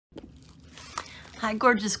Hi,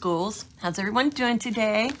 gorgeous ghouls. How's everyone doing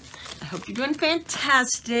today? I hope you're doing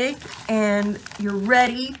fantastic and you're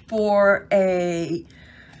ready for a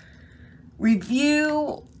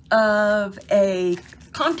review of a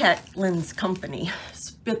contact lens company.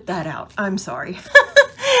 Spit that out. I'm sorry.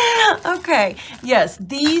 Okay, yes,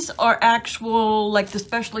 these are actual, like the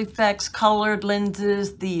special effects colored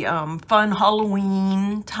lenses, the fun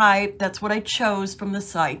Halloween type. That's what I chose from the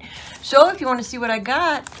site. So if you want to see what I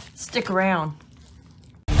got, stick around.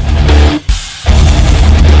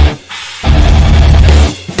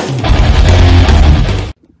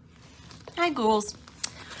 Hi, ghouls.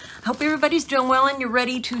 Hope everybody's doing well and you're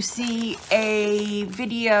ready to see a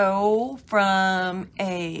video from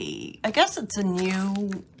I guess it's a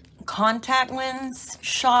new contact lens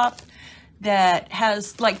shop that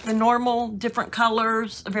has like the normal different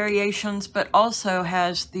colors, variations, but also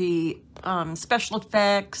has the special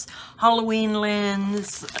effects, Halloween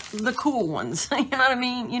lens, the cool ones. You know what I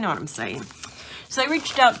mean? You know what I'm saying. So they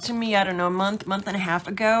reached out to me, I don't know, a month and a half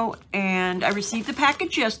ago, and I received the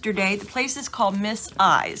package yesterday. The place is called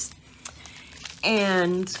Miseyes,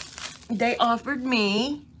 and they offered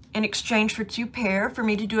me, in exchange for 2 pair, for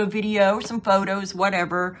me to do a video, some photos,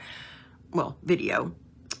 whatever, well, video,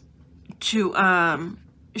 to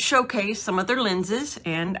showcase some of their lenses,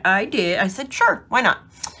 and I did. I said, sure, why not?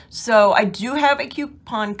 So I do have a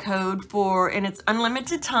coupon code for, and it's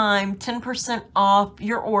unlimited time, 10% off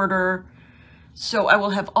your order. So I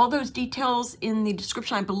will have all those details in the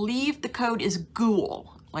description. I believe the code is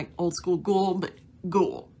ghoul, like old school ghoul, but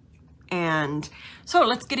ghoul. And so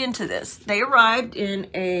let's get into this. They arrived in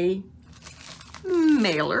a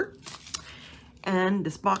mailer, and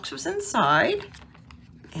this box was inside.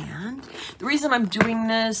 And the reason I'm doing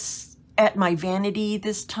this at my vanity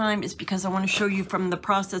this time is because I want to show you from the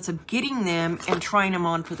process of getting them and trying them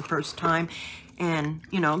on for the first time, and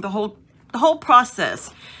you know, the whole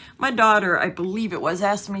process. My daughter, I believe it was,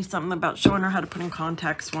 asked me something about showing her how to put in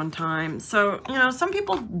contacts one time. So, you know, some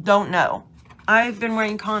people don't know. I've been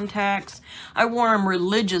wearing contacts. I wore them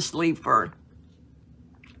religiously for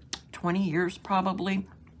 20 years probably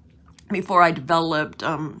before I developed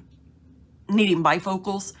needing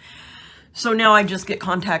bifocals. So now I just get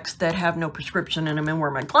contacts that have no prescription in them and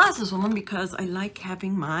wear my glasses with them because I like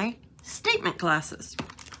having my statement glasses.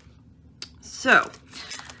 So,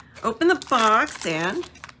 open the box and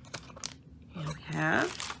you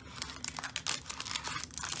have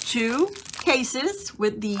 2 cases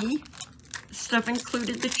with the stuff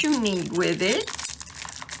included that you need with it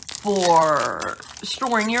for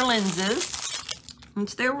storing your lenses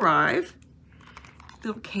once they arrive.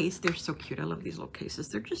 Little case, they're so cute. I love these little cases.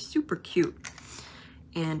 They're just super cute.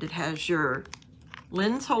 And it has your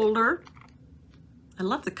lens holder. I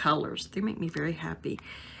love the colors. They make me very happy.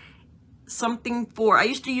 Something for, I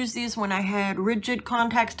used to use these when I had rigid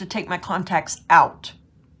contacts to take my contacts out.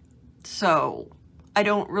 So I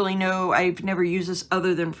don't really know. I've never used this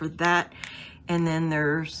other than for that. And then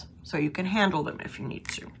there's, so you can handle them if you need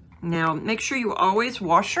to. Now, make sure you always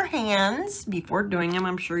wash your hands before doing them.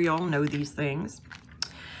 I'm sure you all know these things.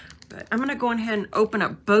 But I'm going to go ahead and open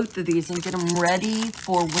up both of these and get them ready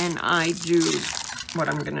for when I do what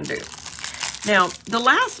I'm going to do. Now, the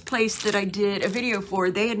last place that I did a video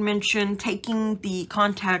for, they had mentioned taking the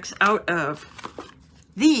contacts out of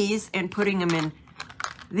these and putting them in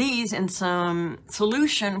these in some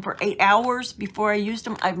solution for 8 hours before I used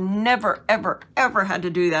them. I've never, ever, ever had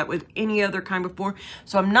to do that with any other kind before.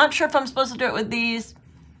 So I'm not sure if I'm supposed to do it with these.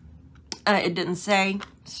 It didn't say.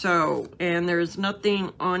 So, and there's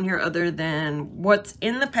nothing on here other than what's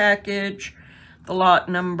in the package, the lot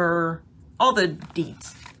number, all the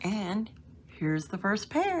deets. And here's the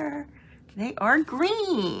first pair. They are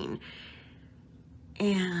green.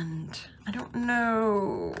 And I don't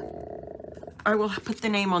know. I will put the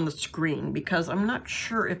name on the screen because I'm not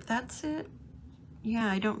sure if that's it. Yeah,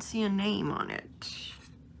 I don't see a name on it.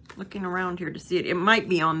 Looking around here to see it. It might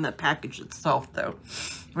be on the package itself though,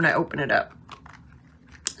 when I open it up.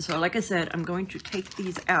 So like I said, I'm going to take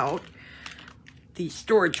these out, the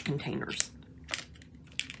storage containers.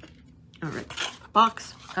 All right,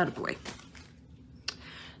 box out of the way.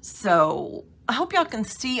 So I hope y'all can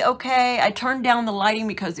see okay. I turned down the lighting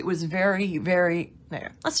because it was very, very,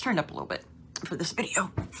 there. Let's turn it up a little bit for this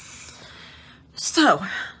video. So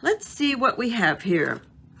let's see what we have here.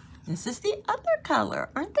 This is the other color.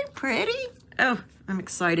 Aren't they pretty? Oh, I'm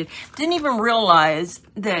excited. Didn't even realize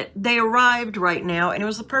that they arrived right now and it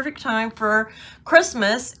was the perfect time for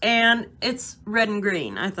Christmas and it's red and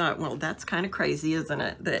green. I thought, well, that's kind of crazy, isn't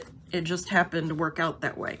it? That it just happened to work out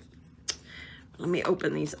that way. Let me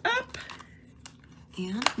open these up.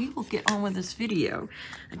 And we will get on with this video.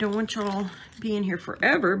 I don't want y'all being here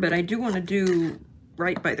forever, but I do want to do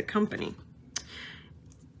right by the company.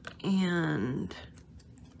 And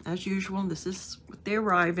as usual, this is what they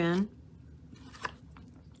arrive in.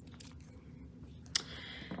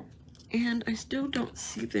 And I still don't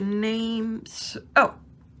see the names. Oh,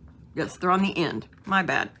 yes, they're on the end. My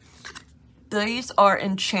bad. These are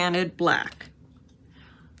Enchanted Black.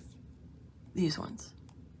 These ones.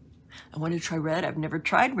 I want to try red. I've never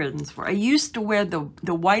tried red ones before. I used to wear the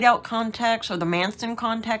whiteout contacts or the Manson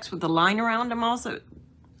contacts with the line around them also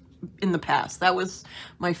in the past. That was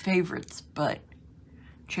my favorites, but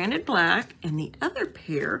Enchanted Black and the other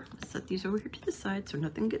pair, let's set these over here to the side so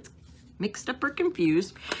nothing gets mixed up or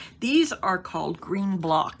confused. These are called Green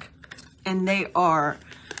Block, and they are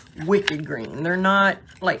wicked green. They're not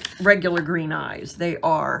like regular green eyes. They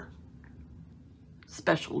are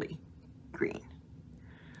specially green.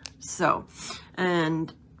 So,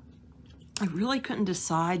 and I really couldn't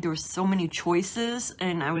decide. There were so many choices,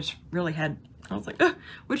 and I was like,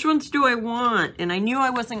 which ones do I want? And I knew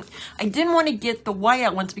I didn't want to get the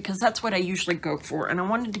whiteout ones because that's what I usually go for, and I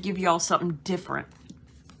wanted to give y'all something different.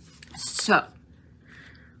 So,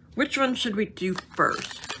 which one should we do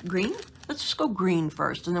first? Green? Let's just go green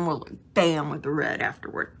first, and then we'll bam with the red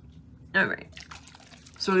afterward. All right.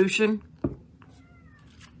 Solution.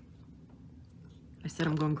 I said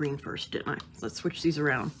I'm going green first, didn't I? Let's switch these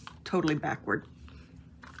around. Totally backward.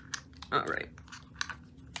 All right.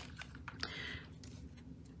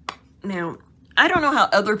 Now, I don't know how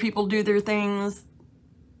other people do their things.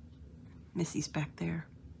 Missy's back there.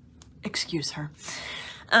 Excuse her.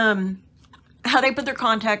 How they put their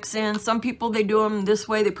contacts in. Some people, they do them this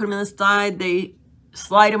way. They put them in the side. They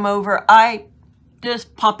slide them over. I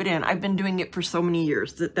just pop it in. I've been doing it for so many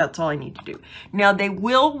years that that's all I need to do. Now, they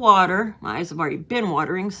will water. My eyes have already been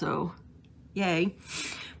watering, so yay.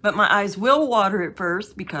 But my eyes will water at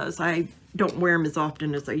first because I don't wear them as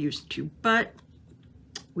often as I used to. But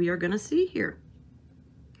we are going to see here.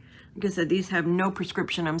 Like I said, these have no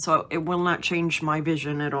prescription in them, so it will not change my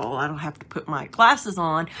vision at all. I don't have to put my glasses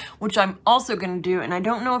on, which I'm also going to do. And I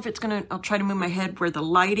don't know if it's going to, I'll try to move my head where the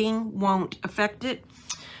lighting won't affect it.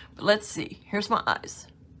 But let's see. Here's my eyes.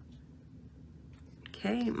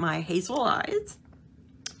 Okay, my hazel eyes.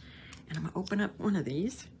 And I'm going to open up one of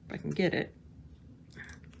these, if I can get it.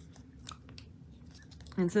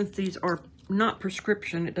 And since these are not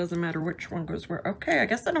prescription, it doesn't matter which one goes where. Okay, I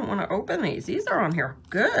guess I don't want to open these. These are on here.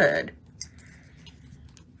 Good.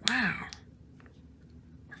 Wow.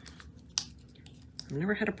 I've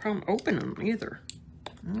never had a problem opening them either.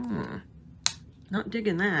 Not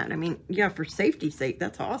digging that. I mean, yeah, for safety's sake,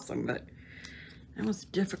 that's awesome, but that was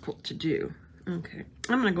difficult to do. Okay,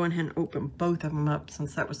 I'm going to go ahead and open both of them up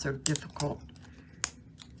since that was so difficult.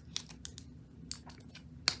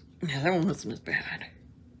 Yeah, that one wasn't as bad.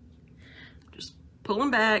 Pull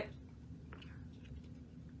them back.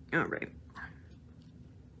 All right.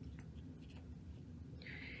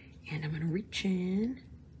 And I'm going to reach in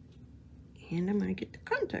and I'm going to get the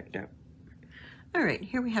contact out. All right,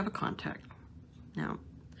 here we have a contact. Now,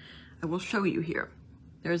 I will show you here.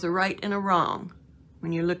 There's a right and a wrong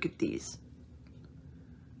when you look at these.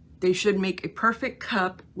 They should make a perfect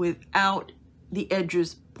cup without the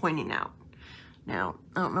edges pointing out. Now,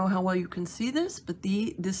 I don't know how well you can see this, but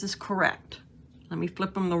this is correct. Let me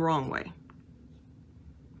flip them the wrong way.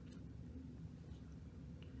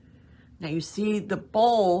 Now you see the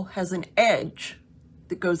bowl has an edge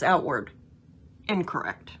that goes outward.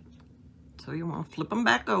 Incorrect. So you want to flip them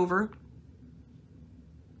back over.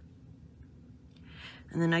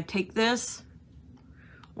 And then I take this,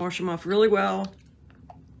 wash them off really well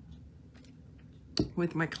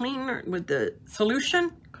with my cleaner, with the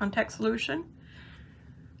solution, contact solution.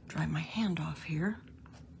 Dry my hand off here.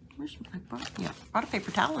 I brought a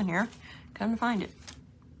paper towel in here. Come to find it.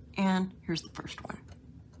 And here's the first one.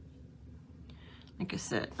 Like I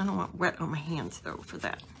said, I don't want wet on my hands though for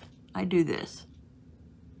that. I do this.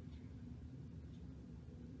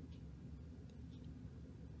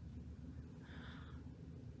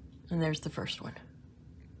 And there's the first one.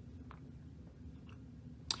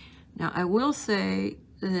 Now I will say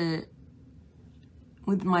that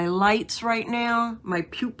with my lights right now, my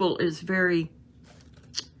pupil is very,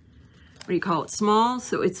 what do you call it, small,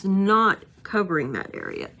 so it's not covering that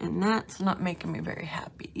area, and that's not making me very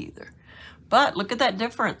happy either. But look at that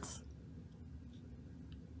difference.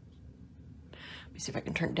 Let me see if I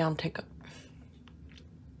can turn it down, take a,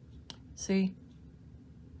 see?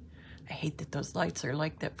 I hate that those lights are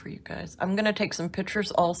like that for you guys. I'm gonna take some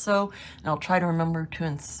pictures also, and I'll try to remember to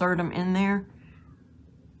insert them in there.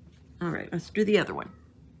 All right, let's do the other one.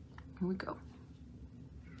 Here we go.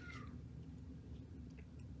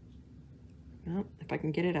 Well, if I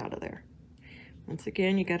can get it out of there. Once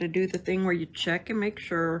again, you got to do the thing where you check and make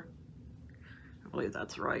sure. I believe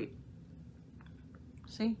that's right.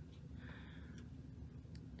 See?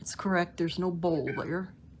 It's correct. There's no bowl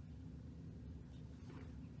there.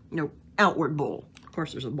 No outward bowl. Of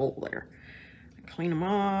course, there's a bowl there. I clean them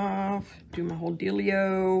off. Do my whole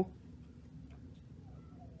dealio.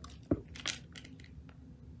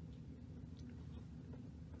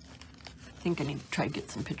 I think I need to try to get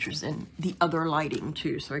some pictures in the other lighting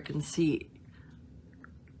too, so I can see.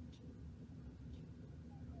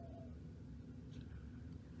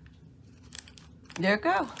 There we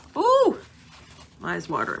go. Ooh, my eyes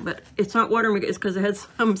watering, but it's not watering. It's because it has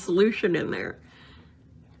some solution in there.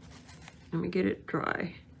 Let me get it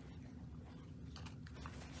dry.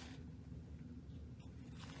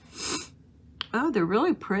 Oh, they're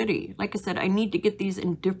really pretty. Like I said, I need to get these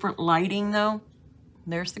in different lighting though.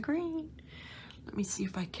 There's the green. Let me see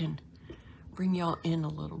if I can bring y'all in a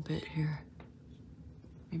little bit here.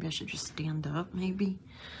 Maybe I should just stand up, maybe.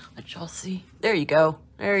 Let y'all see. There you go.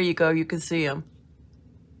 There you go. You can see them.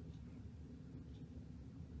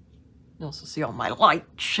 You also see all my light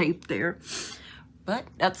shape there. But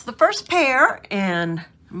that's the first pair. And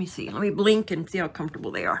let me see. Let me blink and see how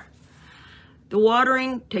comfortable they are. The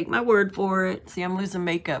watering, take my word for it. See, I'm losing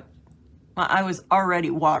makeup. I was already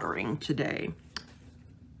watering today.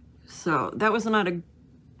 So that was not a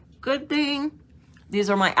good thing. These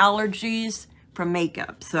are my allergies from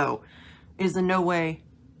makeup. So it is in no way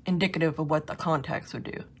indicative of what the contacts would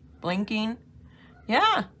do. Blinking.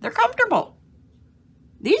 Yeah, they're comfortable.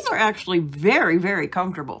 These are actually very, very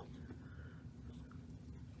comfortable.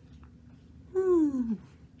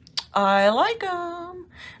 I like them.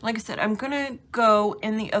 Like I said, I'm going to go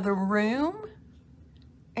in the other room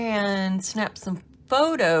and snap some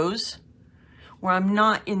photos where I'm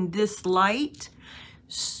not in this light.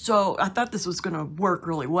 So I thought this was going to work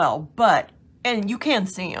really well, and you can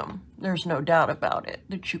see them. There's no doubt about it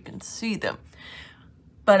that you can see them.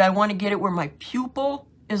 But I want to get it where my pupil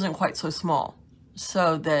isn't quite so small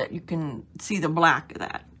so that you can see the black of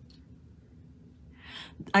that.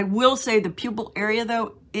 I will say the pupil area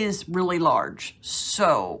though is really large.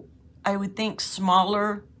 So I would think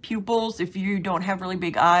smaller pupils, if you don't have really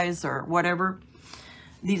big eyes or whatever,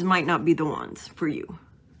 these might not be the ones for you.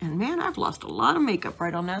 And man, I've lost a lot of makeup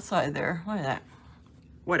right on that side there. Look at that.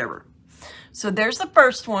 Whatever. So there's the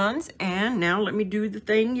first ones. And now let me do the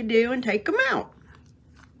thing you do and take them out.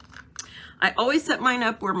 I always set mine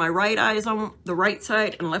up where my right eye is on the right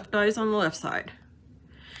side and left eye is on the left side.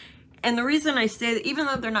 And the reason I say that, even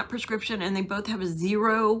though they're not prescription and they both have a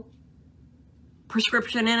 0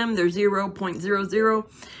 prescription in them, they're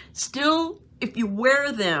 0.00, still, if you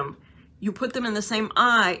wear them, you put them in the same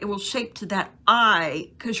eye, it will shape to that eye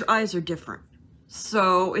because your eyes are different.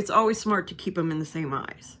 So it's always smart to keep them in the same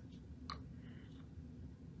eyes.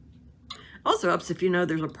 Also helps if you know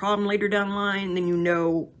there's a problem later down the line, then you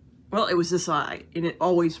know, well, it was this eye, and it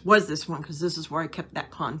always was this one because this is where I kept that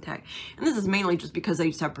contact. And this is mainly just because I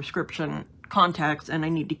used to have prescription contacts and I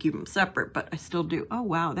need to keep them separate, but I still do. Oh,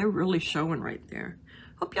 wow, they're really showing right there.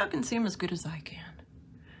 Hope y'all can see them as good as I can.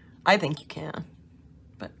 I think you can,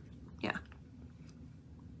 but yeah.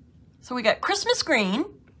 So we got Christmas green.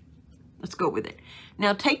 Let's go with it.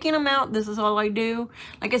 Now, taking them out, this is all I do.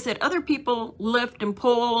 Like I said, other people lift and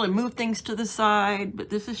pull and move things to the side, but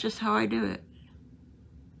this is just how I do it.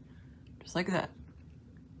 Just like that.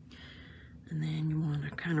 And then you want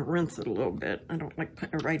to kind of rinse it a little bit. I don't like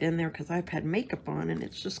putting it right in there because I've had makeup on and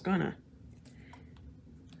it's just gonna.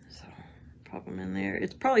 So, pop them in there.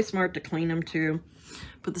 It's probably smart to clean them too.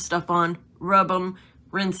 Put the stuff on, rub them,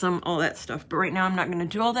 rinse them, all that stuff. But right now I'm not going to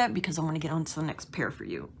do all that because I want to get on to the next pair for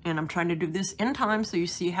you. And I'm trying to do this in time so you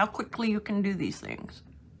see how quickly you can do these things.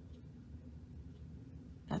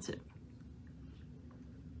 That's it.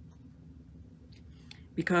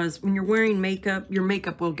 Because when you're wearing makeup, your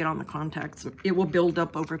makeup will get on the contacts. It will build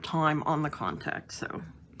up over time on the contacts. So,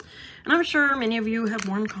 and I'm sure many of you have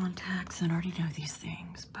worn contacts and already know these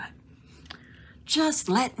things, but just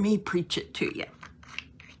let me preach it to you.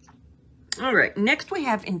 All right, next we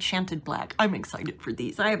have Enchanted Black. I'm excited for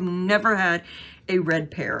these. I have never had a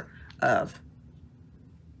red pair of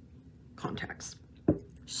contacts.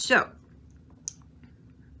 So,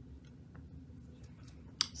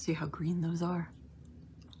 see how green those are?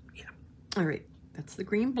 Yeah. All right, that's the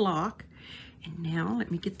green block. And now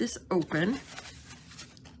let me get this open.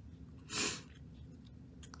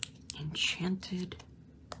 Enchanted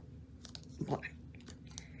Black.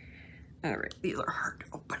 All right, these are hard to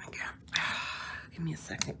open again. Give me a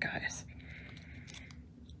second, guys.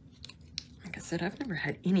 Like I said, I've never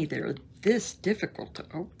had any that are this difficult to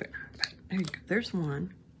open. But There you go. There's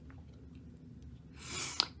one.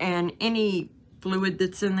 And any fluid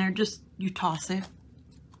that's in there, just you toss it.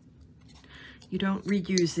 You don't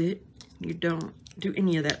reuse it. You don't do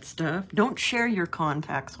any of that stuff. Don't share your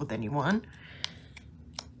contacts with anyone.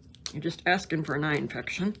 You're just asking for an eye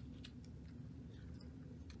infection.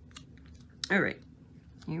 All right,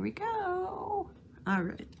 here we go. All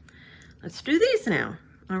right, let's do these now.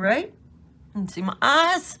 All right, and see my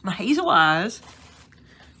eyes, my hazel eyes.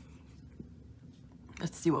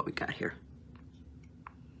 Let's see what we got here.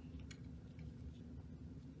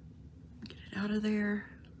 Get it out of there.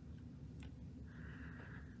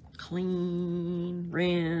 Clean,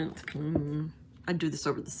 rinse, clean. I do this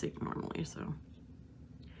over the sink normally, so.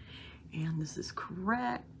 And this is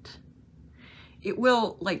correct. It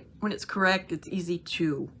will, like, when it's correct, it's easy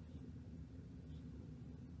to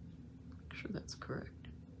make sure that's correct.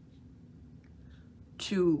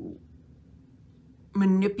 To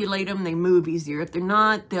manipulate them, they move easier. If they're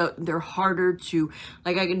not, they're harder to,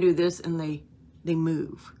 like I can do this and they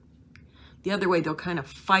move. The other way, they'll kind of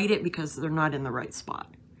fight it because they're not in the right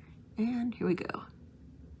spot. And here we go.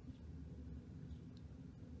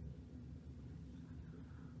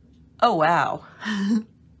 Oh, wow.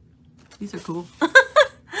 These are cool.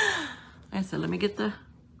 I said, let me get the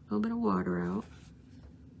little bit of water out.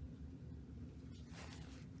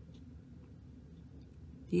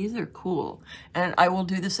 These are cool. And I will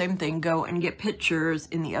do the same thing, go and get pictures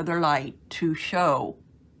in the other light to show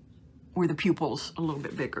where the pupil's a little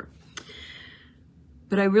bit bigger.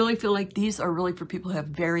 But I really feel like these are really for people who have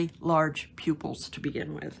very large pupils to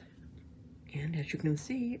begin with. And as you can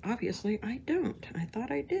see, obviously I don't. I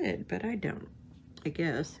thought I did, but I don't. I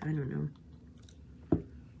guess, I don't know.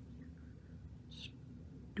 Just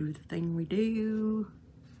do the thing we do.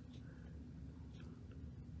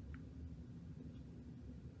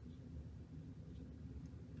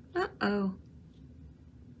 Uh-oh.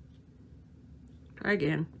 Try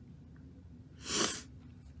again.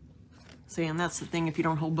 See, and that's the thing, if you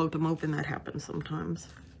don't hold both of them open, that happens sometimes.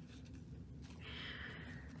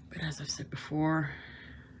 But as I've said before,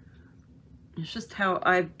 it's just how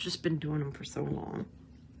I've just been doing them for so long.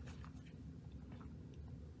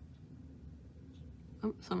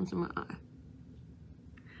 Oh, something's in my eye.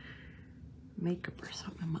 Makeup or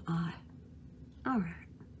something in my eye. All right.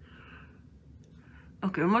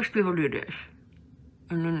 Okay, most people do this.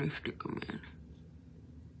 And then they stick them in.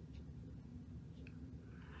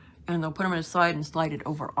 And they'll put them aside and slide it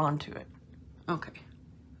over onto it. Okay.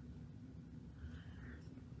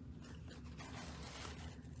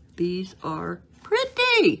 These are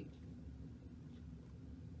pretty.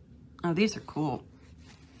 Oh, these are cool.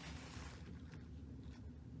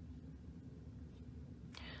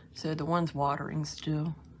 So the one's watering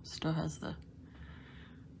still has the.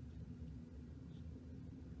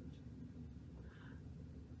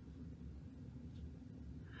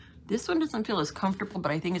 This one doesn't feel as comfortable,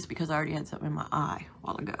 but I think it's because I already had something in my eye a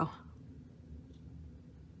while ago.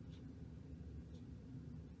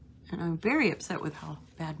 And I'm very upset with how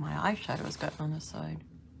bad my eyeshadow has gotten on this side.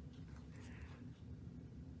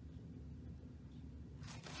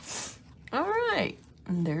 All right,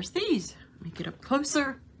 and there's these. Let me get up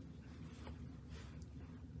closer.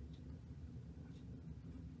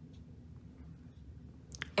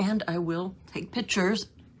 And I will take pictures.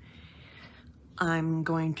 I'm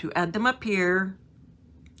going to add them up here.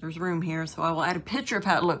 There's room here, so I will add a picture of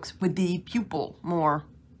how it looks with the pupil more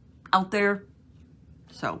out there.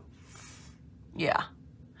 So, yeah.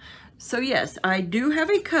 So yes, I do have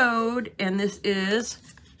a code, and this is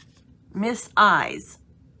Miseyes.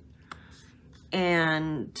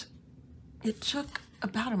 And it took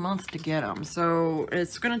about a month to get them, so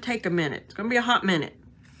it's gonna take a minute. It's gonna be a hot minute.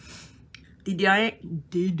 The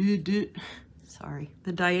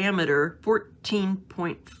diameter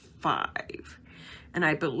 14.5, and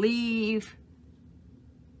I believe,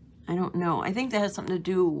 I don't know, I think that has something to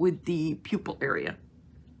do with the pupil area.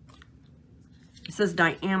 It says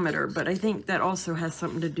diameter, but I think that also has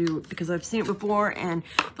something to do, because I've seen it before, and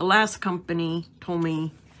the last company told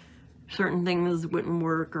me certain things wouldn't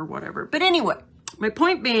work or whatever. But anyway, my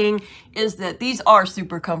point being is that these are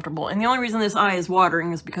super comfortable, and the only reason this eye is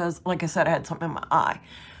watering is because, like I said, I had something in my eye.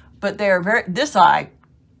 But they're this eye,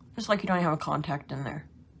 just like you don't have a contact in there.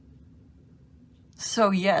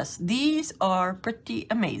 So yes, these are pretty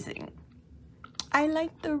amazing. I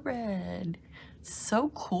like the red. So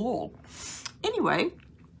cool. Anyway,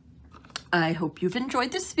 I hope you've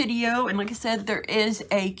enjoyed this video. And like I said, there is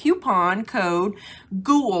a coupon code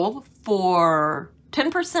GHOUL for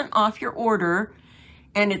 10% off your order.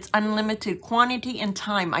 And it's unlimited quantity and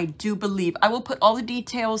time, I do believe. I will put all the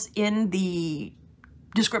details in the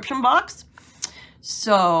description box.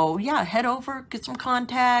 So yeah, head over, get some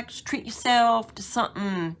contacts, treat yourself to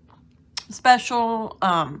something special.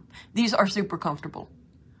 These are super comfortable.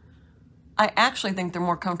 I actually think they're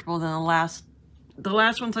more comfortable than the last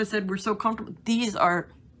ones I said were so comfortable. These are,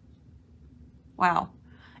 wow.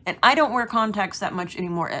 And I don't wear contacts that much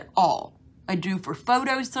anymore at all. I do for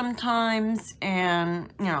photos sometimes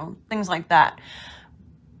and, you know, things like that.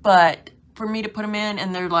 But for me to put them in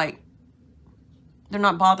and they're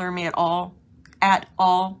not bothering me at all.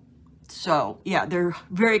 So yeah, they're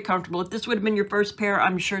very comfortable. If this would have been your first pair,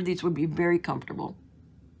 I'm sure these would be very comfortable.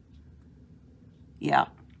 Yeah.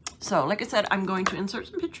 So like I said, I'm going to insert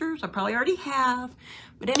some pictures. I probably already have.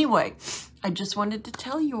 But anyway, I just wanted to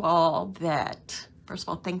tell you all that, first of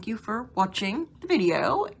all, thank you for watching the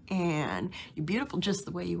video. And you're beautiful just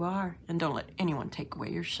the way you are. And don't let anyone take away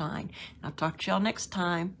your shine. I'll talk to y'all next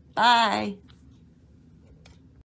time. Bye.